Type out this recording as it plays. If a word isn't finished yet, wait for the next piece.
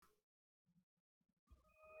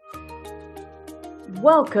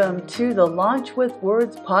Welcome to the Launch with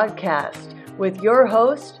Words podcast with your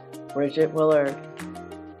host, Bridget Willard.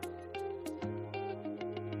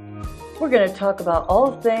 We're going to talk about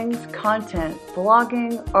all things content,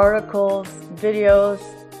 blogging, articles, videos,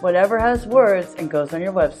 whatever has words and goes on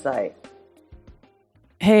your website.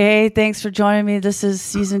 Hey, thanks for joining me. This is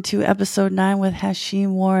season 2, episode 9 with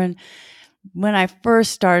Hashim Warren. When I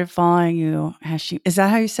first started following you, Hashim, is that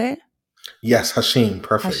how you say it? Yes, Hashim,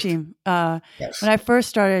 perfect. Hashim. Yes. When I first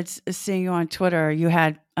started seeing you on Twitter, you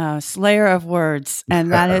had Slayer of Words,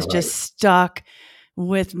 and that has Right. just stuck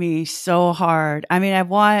with me so hard. I mean, I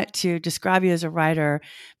want to describe you as a writer,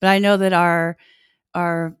 but I know that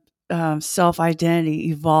our self-identity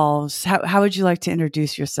evolves. How would you like to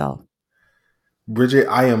introduce yourself? Bridget,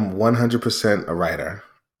 I am 100% a writer.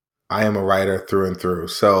 I am a writer through and through.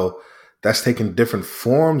 So that's taken different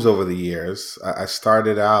forms over the years. I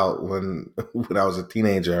started out when I was a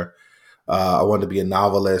teenager. I wanted to be a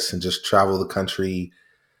novelist and just travel the country,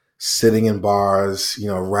 sitting in bars,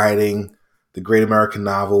 writing the great American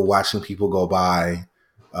novel, watching people go by.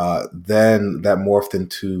 Then that morphed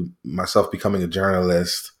into myself becoming a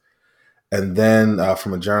journalist. And then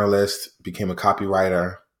from a journalist, became a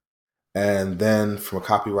copywriter. And then from a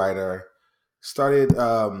copywriter, started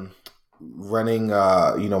running,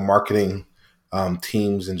 marketing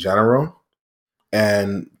teams in general.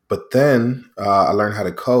 But then I learned how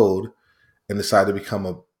to code and decided to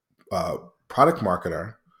become a product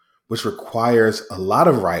marketer, which requires a lot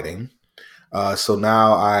of writing. So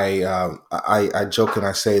now I joke and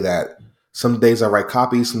I say that some days I write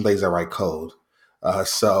copy, some days I write code.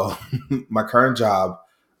 So my current job,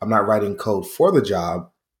 I'm not writing code for the job,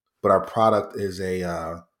 but our product is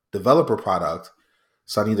a developer product.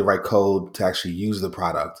 So I need to write code to actually use the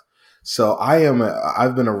product. So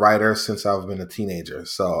I've been a writer since I've been a teenager.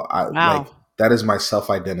 So Wow. that is my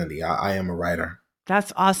self-identity. I am a writer.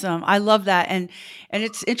 That's awesome. I love that. And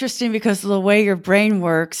it's interesting because of the way your brain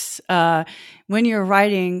works, when you're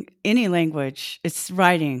writing any language, it's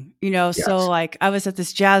writing, Yes. So like I was at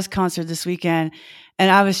this jazz concert this weekend and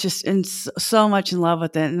I was just so much in love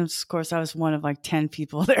with it. And of course I was one of like 10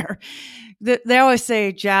 people there. They always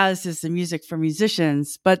say jazz is the music for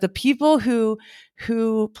musicians, but the people who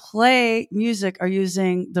play music are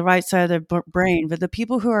using the right side of their brain, but the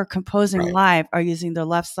people who are composing Right. live are using the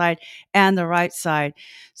left side and the right side.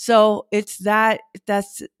 So it's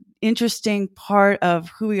that's interesting part of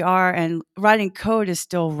who we are, and writing code is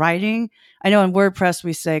still writing. I know in WordPress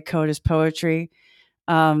we say code is poetry.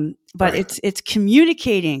 But Right. it's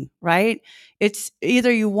communicating, right? It's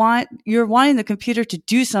either you're wanting the computer to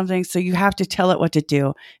do something, so you have to tell it what to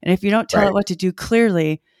do. And if you don't tell Right. it what to do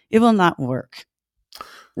clearly, it will not work.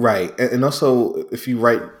 Right. And also, if you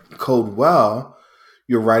write code well,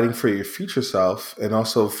 you're writing for your future self and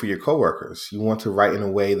also for your coworkers. You want to write in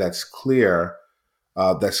a way that's clear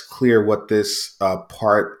what this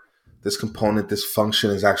part, this component, this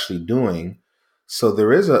function is actually doing. So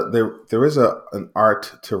there is an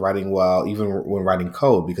art to writing well, even when writing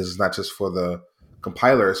code, because it's not just for the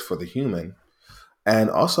compiler, it's for the human. And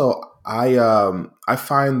also, I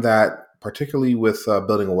find that particularly with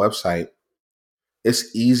building a website,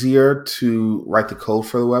 it's easier to write the code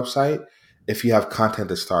for the website if you have content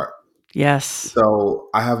to start. Yes. So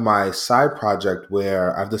I have my side project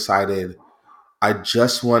where I've decided I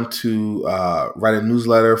just want to write a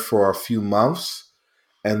newsletter for a few months.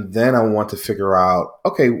 And then I want to figure out,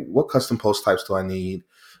 okay, what custom post types do I need?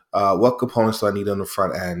 What components do I need on the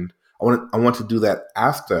front end? I want to do that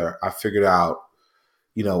after I figured out,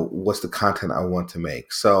 what's the content I want to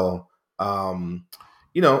make. So,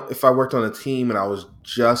 if I worked on a team and I was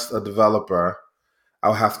just a developer, I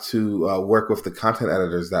would have to work with the content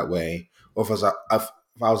editors that way. Or if I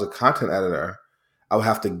was a content editor, I would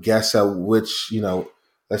have to guess at which,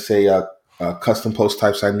 let's say custom post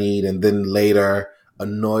types I need, and then later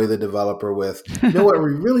annoy the developer with, you know what, we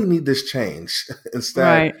really need this change. Instead,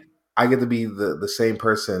 Right. I get to be the same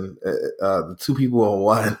person, the two people in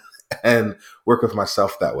one, and work with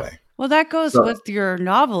myself that way. Well, that goes with your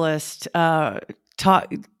novelist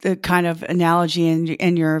the kind of analogy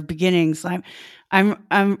in your beginnings.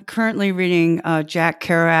 I'm currently reading Jack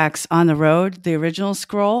Kerouac's On the Road, the original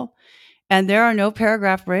scroll, and there are no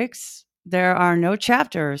paragraph breaks. There are no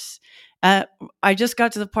chapters. I just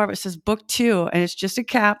got to the part where it says book 2, and it's just in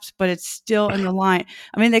caps, but it's still in the line.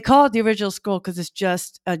 I mean, they call it the original scroll because it's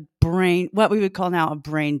just what we would call now a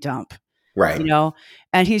brain dump, Right.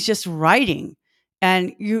 and he's just writing.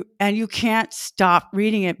 and you can't stop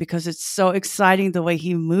reading it because it's so exciting the way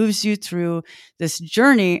he moves you through this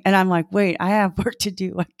journey. And I'm like, wait, I have work to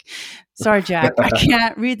do. Like, sorry, Jack, I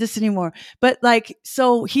can't read this anymore. But like,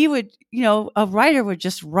 so he would, a writer would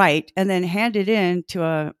just write and then hand it in to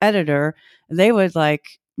a editor. And they would like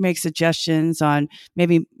make suggestions on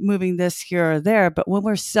maybe moving this here or there. But when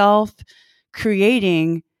we're self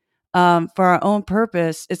creating for our own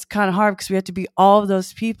purpose, it's kind of hard because we have to be all of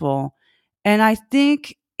those people. And I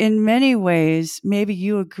think in many ways, maybe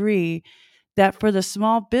you agree that for the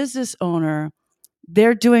small business owner,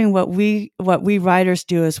 they're doing what we writers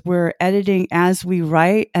do is we're editing as we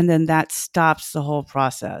write, and then that stops the whole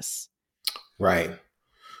process. Right.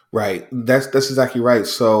 That's exactly right.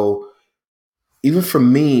 So even for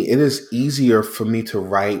me, it is easier for me to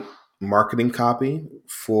write marketing copy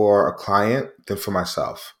for a client than for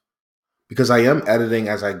myself because I am editing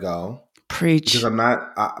as I go. Preach. Because I'm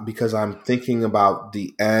not because I'm thinking about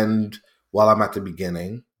the end while I'm at the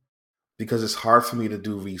beginning. Because it's hard for me to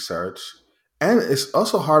do research, and it's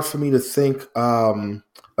also hard for me to think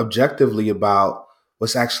objectively about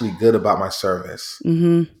what's actually good about my service.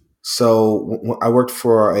 Mm-hmm. So I worked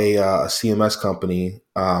for a CMS company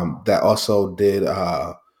that also did.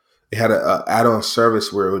 It had an add-on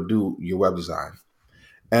service where it would do your web design.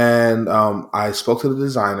 And I spoke to the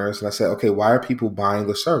designers and I said, okay, why are people buying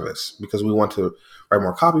the service? Because we want to write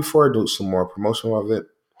more copy for it, do some more promotion of it.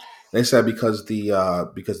 And they said because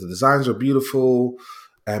the designs are beautiful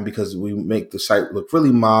and because we make the site look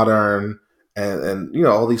really modern and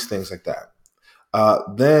all these things like that.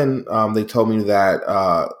 Then they told me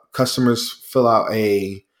that customers fill out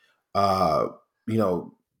a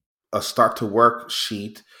start to work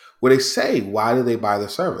sheet where they say, why did they buy the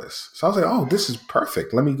service? So I was like, oh, this is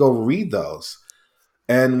perfect. Let me go read those.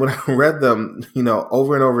 And when I read them,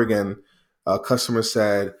 over and over again, customers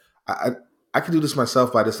said, I can do this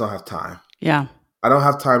myself, but I just don't have time. Yeah. I don't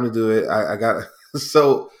have time to do it. I got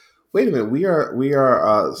so wait a minute. We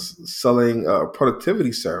are selling a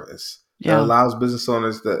productivity service that allows business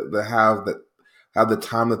owners that have the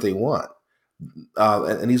time that they want.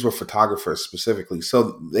 And these were photographers specifically.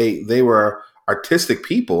 So they were artistic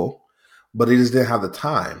people, but they just didn't have the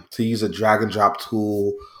time to use a drag and drop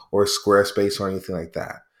tool or Squarespace or anything like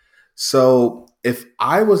that. So if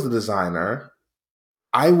I was the designer,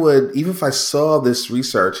 I would, even if I saw this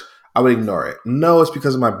research, I would ignore it. No, it's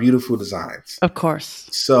because of my beautiful designs. Of course.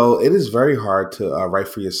 So it is very hard to write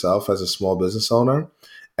for yourself as a small business owner.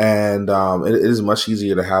 And it is much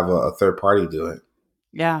easier to have a third party do it.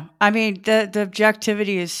 Yeah. I mean, the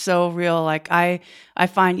objectivity is so real. Like I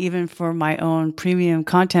find even for my own premium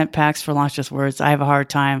content packs for Launch with Words, I have a hard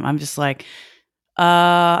time. I'm just like,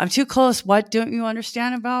 I'm too close. What don't you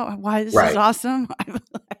understand about why this is awesome?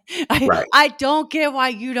 I don't get why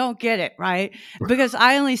you don't get it, right? Because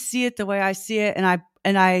I only see it the way I see it, and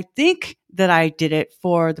I think that I did it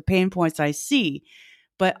for the pain points I see.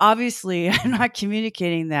 But obviously I'm not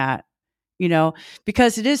communicating that,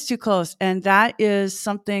 because it is too close. And that is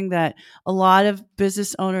something that a lot of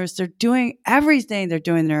business owners, they're doing everything. They're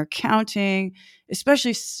doing their accounting,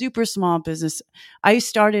 especially super small business. I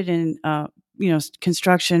started in,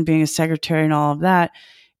 construction, being a secretary and all of that.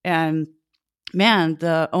 And man,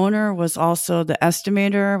 the owner was also the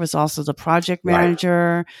estimator, was also the project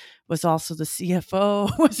manager, was also the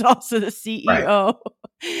CFO, was also the CEO.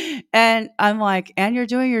 And I'm like, and you're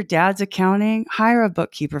doing your dad's accounting? Hire a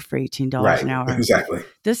bookkeeper for $18 an hour. Exactly.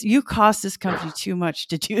 You cost this company too much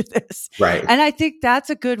to do this. Right. And I think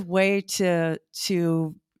that's a good way to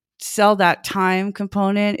sell that time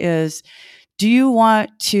component is, do you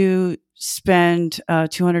want to spend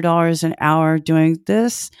 $200 an hour doing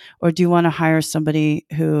this, or do you want to hire somebody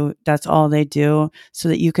who that's all they do so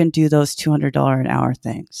that you can do those $200 an hour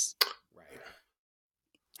things?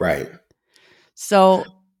 Right. So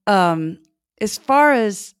as far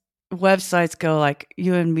as websites go, like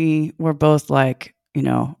you and me, we're both like,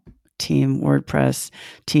 team WordPress,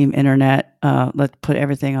 team internet. Let's put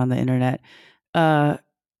everything on the internet.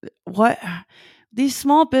 What these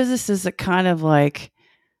small businesses that kind of like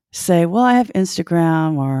say, well, I have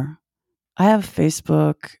Instagram or I have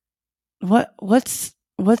Facebook. What's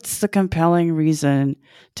the compelling reason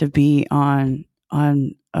to be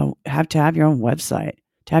have to have your own website,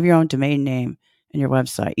 to have your own domain name in your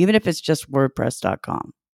website, even if it's just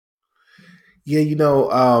WordPress.com?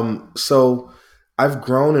 Yeah, so I've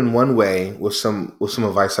grown in one way with some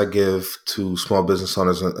advice I give to small business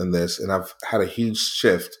owners in this, and I've had a huge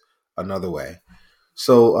shift another way.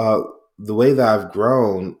 So the way that I've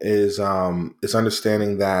grown is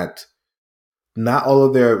understanding that not all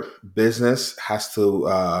of their business has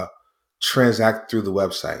to transact through the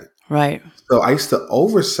website. Right. So I used to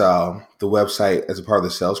oversell the website as a part of the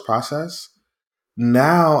sales process.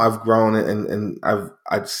 Now I've grown and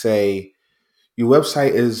I'd say your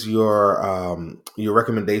website is your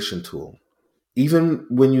recommendation tool. Even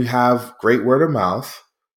when you have great word of mouth,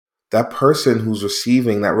 that person who's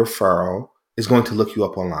receiving that referral is going to look you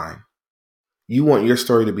up online. You want your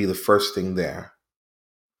story to be the first thing there.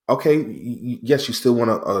 Okay, yes, you still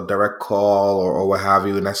want a direct call or what have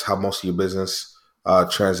you, and that's how most of your business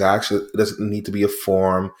transacts. It doesn't need to be a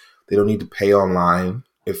form. They don't need to pay online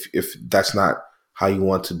if that's not how you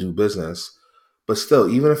want to do business. But still,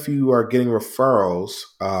 even if you are getting referrals,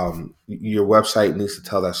 your website needs to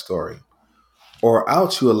tell that story. Or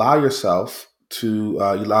else you allow yourself to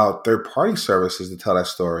you allow third party services to tell that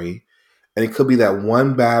story, and it could be that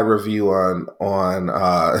one bad review on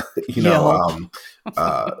you know Yelp.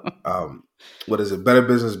 uh, um, what is it, Better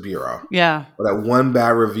Business Bureau, Yeah. or that one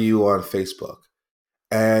bad review on Facebook,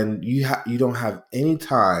 and you don't have any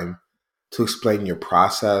time to explain your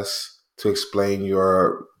process, to explain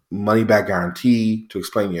your money back guarantee, to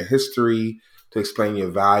explain your history, to explain your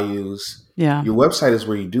values. Yeah. Your website is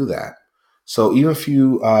where you do that. So even if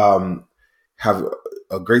you have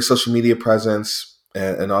a great social media presence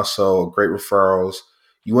and also great referrals,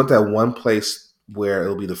 you want that one place where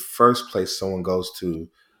it'll be the first place someone goes to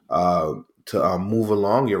move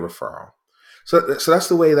along your referral. So that's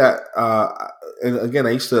the way that. And again,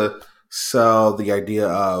 I used to sell the idea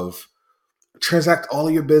of transact all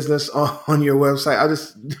of your business on your website.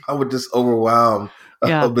 I would just overwhelm a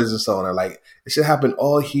Yeah. business owner. Like, it should happen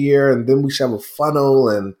all here, and then we should have a funnel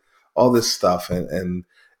and all this stuff. And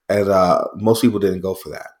most people didn't go for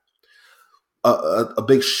that. A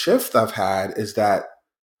big shift I've had is that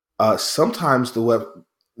sometimes the web.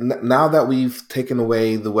 Now that we've taken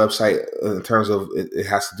away the website in terms of it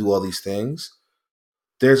has to do all these things,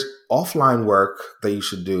 there's offline work that you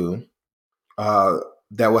should do uh,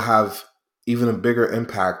 that will have even a bigger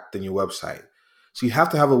impact than your website. So you have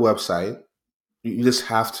to have a website. You just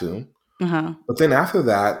have to. Uh-huh. But then after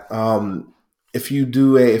that, if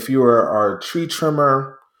you are a tree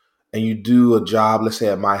trimmer and you do a job, let's say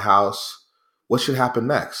at my house, what should happen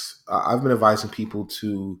next? I've been advising people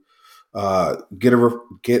to get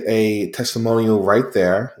a testimonial right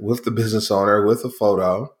there with the business owner with a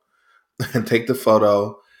photo, and take the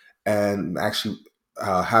photo and actually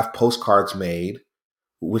have postcards made,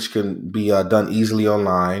 which can be done easily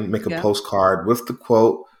online. Make a Yeah. postcard with the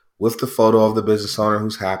quote, with the photo of the business owner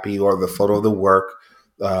who's happy, or the photo of the work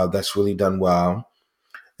that's really done well,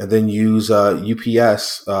 and then use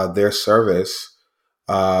UPS, their service,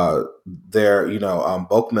 their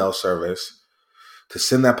bulk mail service, to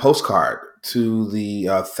send that postcard to the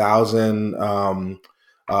 1,000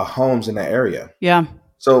 homes in that area. Yeah.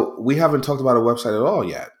 So we haven't talked about a website at all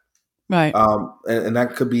yet. Right. And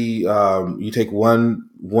that could be you take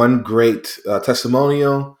one great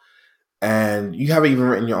testimonial, and you haven't even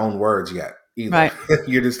written your own words yet either. Right.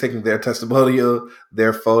 You're just taking their testimonial,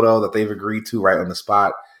 their photo that they've agreed to right on the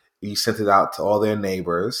spot. You sent it out to all their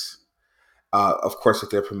neighbors, of course,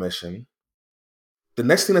 with their permission. The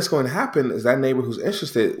next thing that's going to happen is that neighbor who's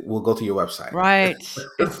interested will go to your website. Right.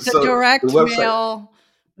 It's the So the direct website. mail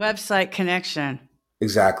website connection.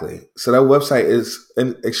 Exactly. So that website is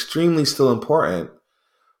extremely still important.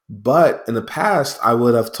 But in the past, I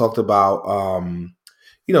would have talked about,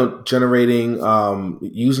 generating,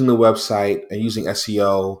 using the website and using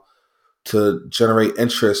SEO to generate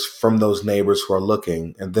interest from those neighbors who are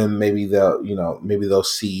looking, and then maybe they'll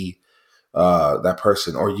see that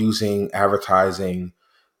person, or using advertising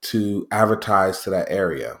to advertise to that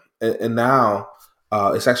area. And now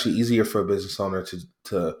it's actually easier for a business owner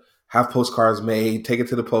to have postcards made, take it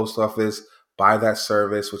to the post office, buy that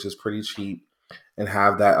service, which is pretty cheap, and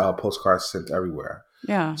have that postcard sent everywhere.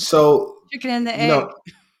 Yeah. So, Chicken and the egg.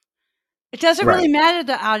 It doesn't right. really matter to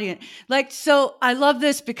the audience. Like, so I love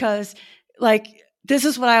this because, like, this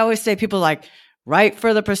is what I always say. People are like, write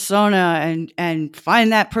for the persona and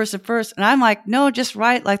find that person first. And I'm like, no, just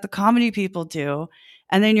write like the comedy people do,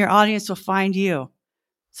 and then your audience will find you.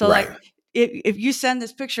 So, Right. like, if you send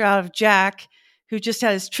this picture out of Jack, who just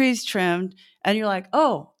had his trees trimmed, and you're like,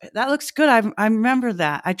 oh, that looks good. I remember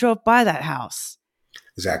that. I drove by that house.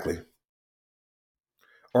 Exactly.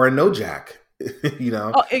 Or I know Jack.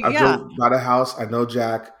 Oh, I've yeah. drove by the house. I know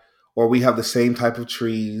Jack, or we have the same type of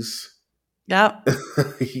trees. Yep.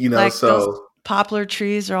 Like So those poplar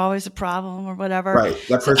trees are always a problem or whatever. right.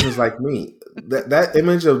 That person's like me. That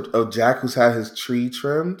image of Jack who's had his tree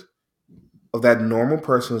trimmed, of that normal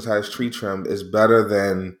person who's had his tree trimmed, is better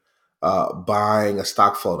than buying a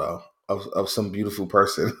stock photo of some beautiful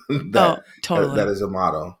person that totally. that is a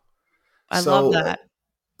model. I love that.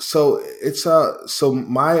 So it's so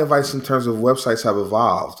my advice in terms of websites have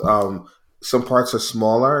evolved. Some parts are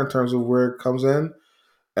smaller in terms of where it comes in,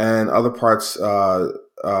 and other parts I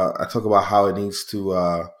talk about how it needs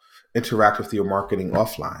to interact with your marketing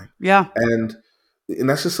offline, Yeah. and and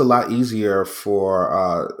that's just a lot easier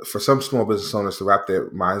for some small business owners to wrap their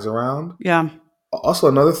minds around. Yeah. Also,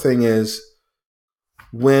 another thing is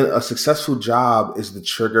when a successful job is the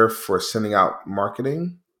trigger for sending out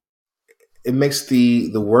marketing, it makes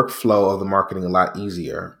the workflow of the marketing a lot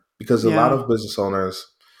easier because a lot Yeah. of business owners,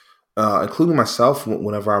 including myself,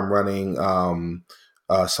 whenever I'm running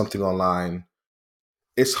something online,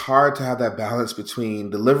 it's hard to have that balance between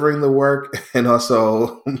delivering the work and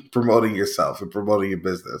also promoting yourself and promoting your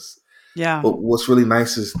business. Yeah. But what's really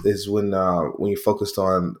nice is when you focused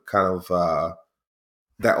on kind of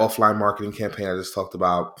that offline marketing campaign I just talked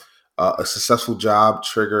about. A successful job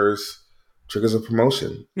triggers a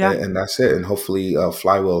promotion, Yeah. and that's it. And hopefully, a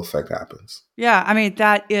flywheel effect happens. Yeah. I mean,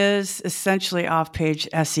 that is essentially off page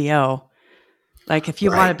SEO. Like if you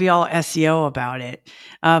want to Right. be all SEO about it,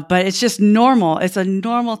 but it's just normal. It's a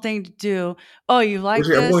normal thing to do. Oh, you like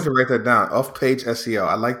Actually, I'm going this? to write that down. Off-page SEO.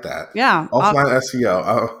 I like that. Yeah. Offline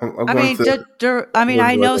SEO. I'm I going mean, to I'm going I to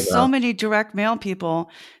write know that so down. many direct mail people,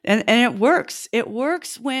 and it works. It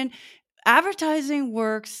works when advertising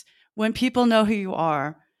works when people know who you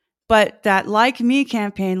are. But that like me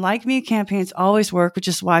campaigns always work, which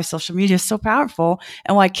is why social media is so powerful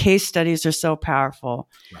and why case studies are so powerful.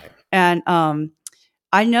 Right. And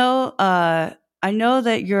I know, I know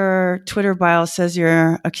that your Twitter bio says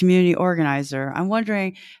you're a community organizer. I'm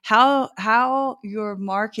wondering how your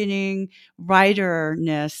marketing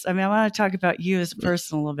writerness. I mean, I want to talk about you as a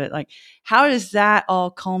person a little bit. Like, how does that all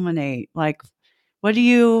culminate? Like, what do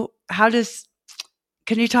you? How does?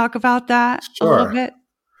 Can you talk about that a little Sure. bit?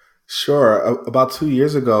 Sure. About 2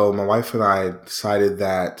 years ago, my wife and I decided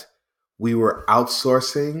that we were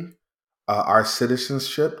outsourcing our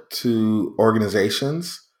citizenship to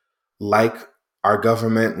organizations like our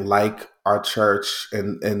government, like our church,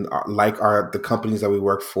 and like our the companies that we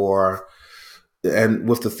work for, and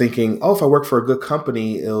with the thinking, oh, if I work for a good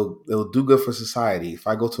company, it'll do good for society. If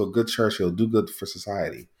I go to a good church, it'll do good for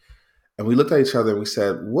society. And we looked at each other and we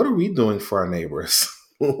said, what are we doing for our neighbors?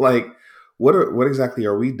 Like, what exactly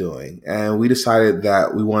are we doing? And we decided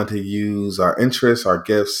that we wanted to use our interests, our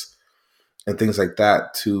gifts, and things like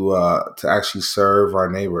that to actually serve our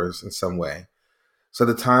neighbors in some way. So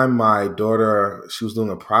at the time, my daughter, she was doing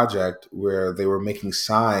a project where they were making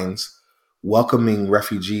signs welcoming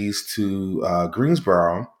refugees to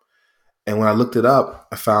Greensboro. And when I looked it up,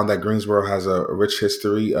 I found that Greensboro has a rich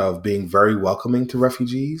history of being very welcoming to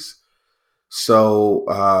refugees. So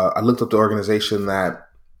I looked up the organization that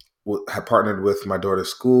had partnered with my daughter's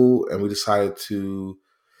school, and we decided to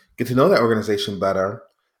get to know that organization better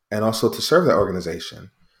and also to serve that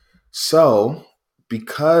organization. So,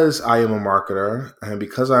 because I am a marketer and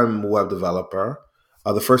because I'm a web developer,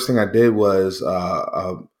 the first thing I did was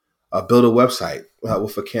build a website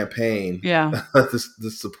with a campaign Yeah. to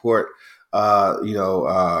support,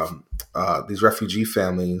 these refugee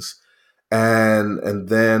families, and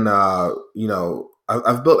then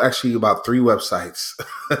I've built actually about 3 websites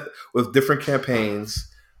with different campaigns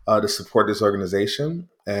to support this organization,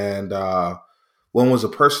 and one was a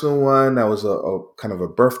personal one that was a kind of a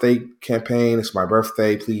birthday campaign. It's my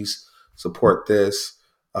birthday. Please support this.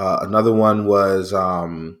 Another one was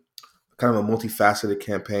kind of a multifaceted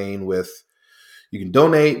campaign with you can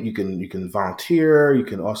donate, you can volunteer, you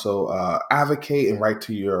can also advocate and write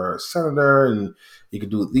to your senator, and you can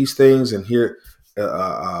do these things. And here's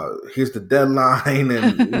the deadline,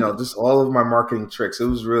 and just all of my marketing tricks. It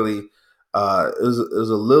was really it was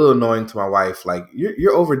a little annoying to my wife. Like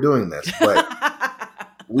you're overdoing this, but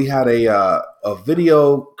we had a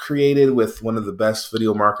video created with one of the best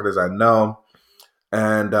video marketers I know,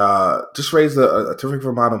 and just raised a terrific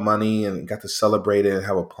amount of money, and got to celebrate it and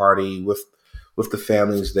have a party with the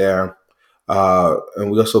families there. And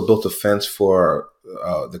we also built a fence for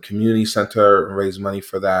the community center and raised money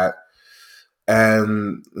for that.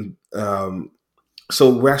 And so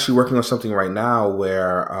we're actually working on something right now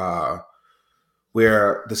where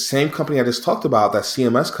the same company I just talked about, that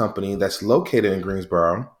CMS company that's located in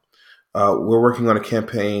Greensboro, we're working on a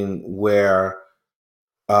campaign where,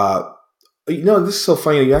 uh, this is so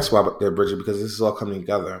funny that you asked about that, Bridget, because this is all coming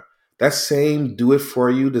together. That same do it for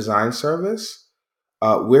you design service,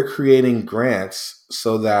 we're creating grants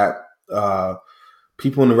so that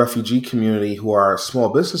people in the refugee community who are small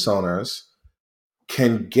business owners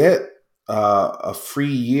can get a free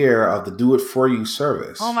year of the do it for you Oh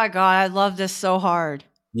service. my God, I love this so hard.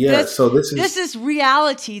 Yeah. This So this this is is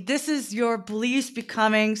reality. This is your beliefs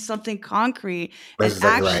becoming something concrete that's and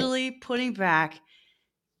exactly right. actually putting back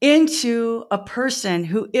into a person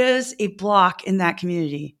who is a block in that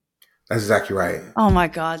community. That's exactly right. Oh my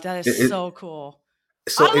God, that is It so cool.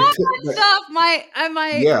 I so love it that took stuff.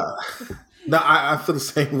 My yeah. No, I feel the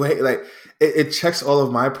same way. Like it checks all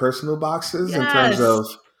of my personal boxes in terms yes. of.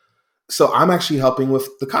 So I'm actually helping with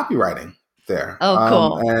the copywriting there, Oh,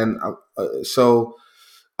 cool. and so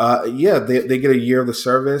yeah, they get a year of the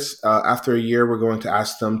service. After a year, we're going to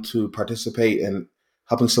ask them to participate in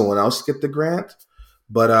helping someone else get the grant.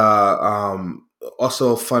 But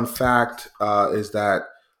also, a fun fact is that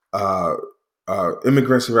uh,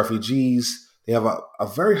 immigrants and refugees, they have a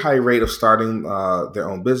very high rate of starting their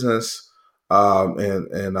own business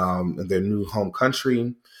in their new home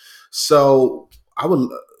country. So I would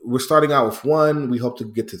we're starting out with one. We hope to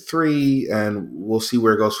get to three, and we'll see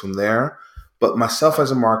where it goes from there. But myself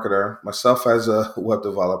as a marketer, myself as a web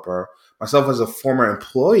developer, myself as a former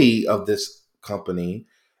employee of this company,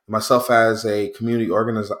 myself as a community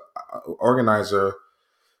organizer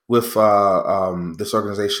with this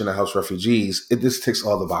organization that helps refugees, it just ticks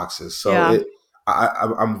all the boxes. So Yeah.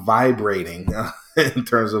 I'm vibrating in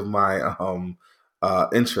terms of my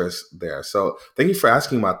interest there. So thank you for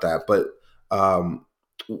asking about that. But um,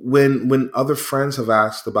 when other friends have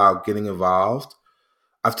asked about getting involved,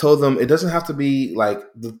 I've told them it doesn't have to be like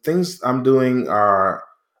the things I'm doing are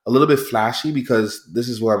a little bit flashy because this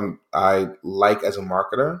is what I like as a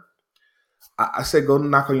marketer. I said, go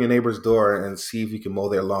knock on your neighbor's door and see if you can mow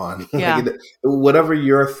their lawn. Yeah. Whatever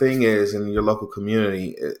your thing is in your local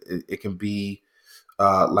community, it can be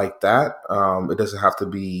like that. It doesn't have to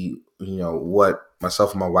be, what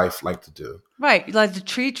myself and my wife like to do. Right. Like the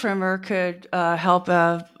tree trimmer could help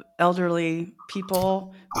elderly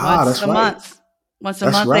people Ah, once that's a right. month. Once a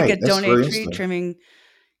That's month, they right. could That's donate really tree interesting. trimming.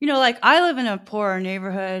 Like I live in a poor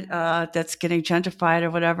neighborhood that's getting gentrified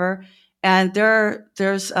or whatever, and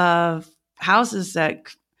there's houses that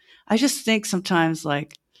I just think sometimes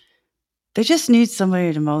like they just need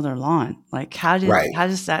somebody to mow their lawn. Like Right. how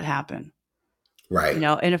does that happen? Right.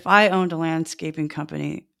 And if I owned a landscaping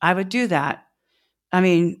company, I would do that. I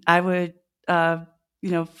mean, I would,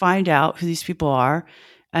 find out who these people are,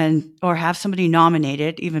 and or have somebody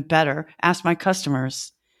nominated. Even better, ask my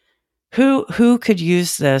customers who could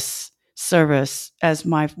use this service as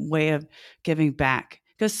my way of giving back.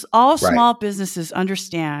 Because all Right. small businesses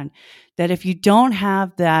understand that if you don't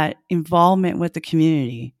have that involvement with the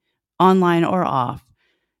community, online or off,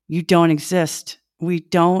 you don't exist. We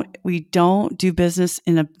don't do business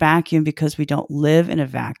in a vacuum because we don't live in a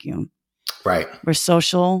vacuum. Right. We're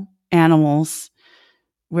social animals.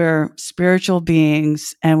 We're spiritual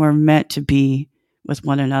beings, and we're meant to be with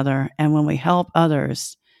one another. And when we help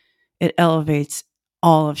others, it elevates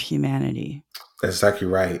all of humanity. That's exactly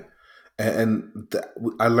right.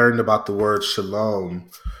 I learned about the word shalom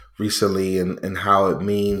recently and how it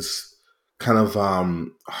means kind of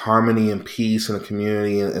harmony and peace in a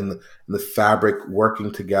community and the fabric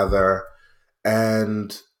working together.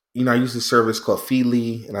 And, I use a service called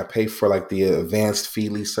Feedly, and I pay for like the advanced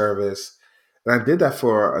Feedly service. And I did that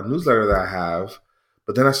for a newsletter that I have,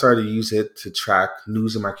 but then I started to use it to track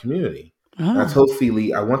news in my community. And I Oh, told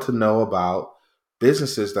Feedly I want to know about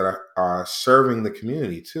businesses that are serving the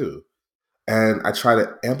community too. And I try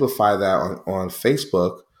to amplify that on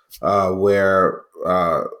Facebook, where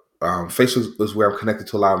Facebook is where I'm connected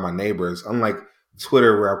to a lot of my neighbors, unlike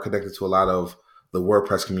Twitter, where I'm connected to a lot of the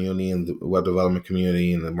WordPress community and the web development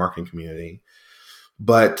community and the marketing community.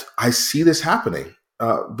 But I see this happening.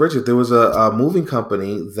 Bridget, there was a moving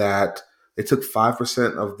company that they took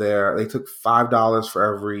 5% they took $5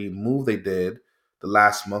 for every move they did the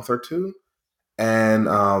last month or two, and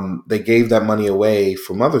they gave that money away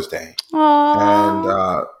for Mother's Day. And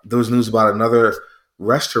aww. there was news about another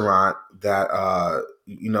restaurant that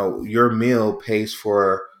your meal pays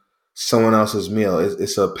for someone else's meal.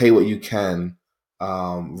 It's a pay what you can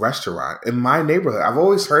restaurant in my neighborhood. I've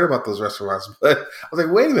always heard about those restaurants, but I was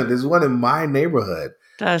like, wait a minute, there's one in my neighborhood,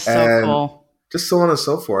 That is so and cool. just so on and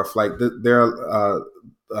so forth. Like there are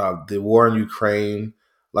the war in Ukraine.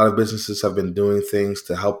 A lot of businesses have been doing things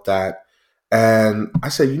to help that. And I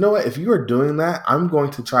said, you know what? If you are doing that, I'm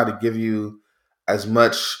going to try to give you as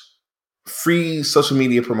much free social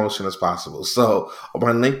media promotion as possible. So on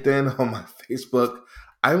my LinkedIn, on my Facebook,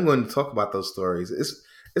 I'm going to talk about those stories.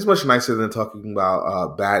 It's much nicer than talking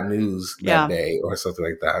about bad news that Yeah. day or something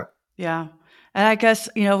like that. Yeah. And I guess,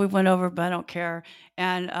 we went over, but I don't care.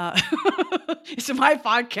 And it's my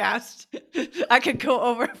podcast. I could go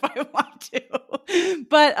over if I want to.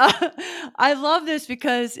 But I love this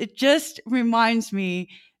because it just reminds me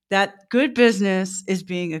that good business is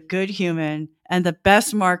being a good human, and the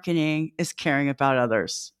best marketing is caring about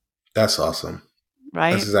others. That's awesome.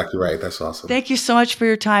 Right? That's exactly right. That's awesome. Thank you so much for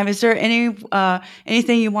your time. Is there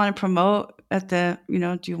anything you want to promote at do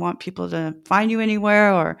you want people to find you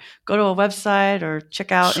anywhere or go to a website or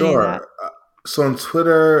check out any of that? So on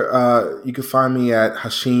Twitter, you can find me at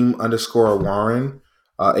Hashim_Warren,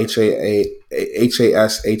 HASHIM,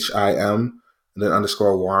 and then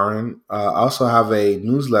 _Warren. I also have a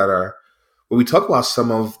newsletter where we talk about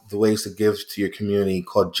some of the ways to give to your community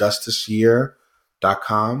called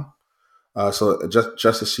justiceyear.com. So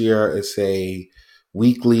Justice Year is a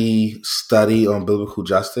weekly study on biblical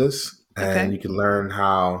justice. And you can learn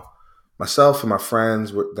how myself and my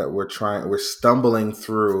friends we're stumbling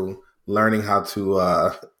through learning how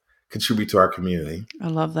to contribute to our community. I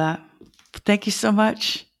love that. Thank you so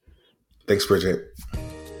much. Thanks, Bridget.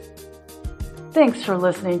 Thanks for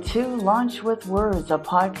listening to Launch with Words, a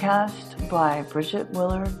podcast by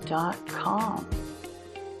BridgetWillard.com.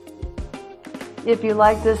 If you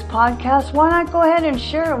like this podcast, why not go ahead and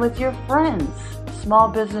share it with your friends, small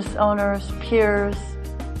business owners, peers,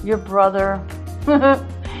 your brother.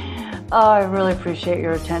 I really appreciate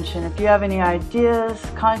your attention. If you have any ideas,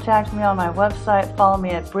 contact me on my website. Follow me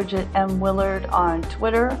at Bridget M. Willard on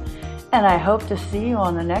Twitter. And I hope to see you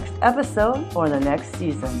on the next episode or the next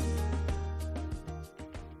season.